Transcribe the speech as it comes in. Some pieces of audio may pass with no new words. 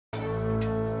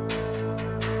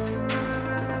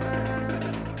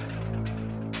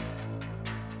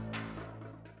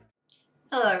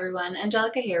Hello everyone,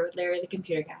 Angelica here with Larry the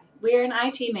Computer Guy. We are an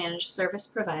IT managed service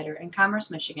provider in Commerce,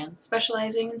 Michigan,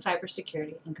 specializing in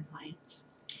cybersecurity and compliance.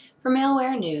 For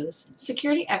malware news,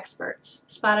 security experts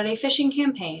spotted a phishing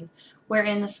campaign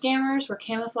wherein the scammers were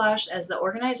camouflaged as the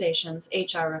organization's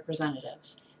HR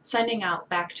representatives, sending out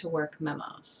back-to-work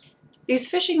memos. These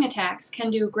phishing attacks can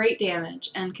do great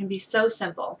damage and can be so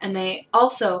simple, and they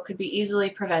also could be easily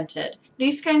prevented.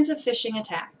 These kinds of phishing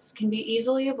attacks can be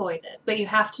easily avoided, but you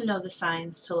have to know the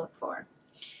signs to look for.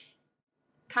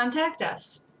 Contact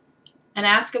us and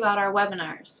ask about our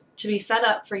webinars to be set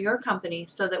up for your company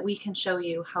so that we can show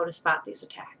you how to spot these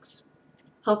attacks.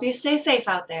 Hope you stay safe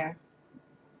out there.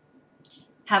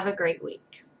 Have a great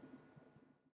week.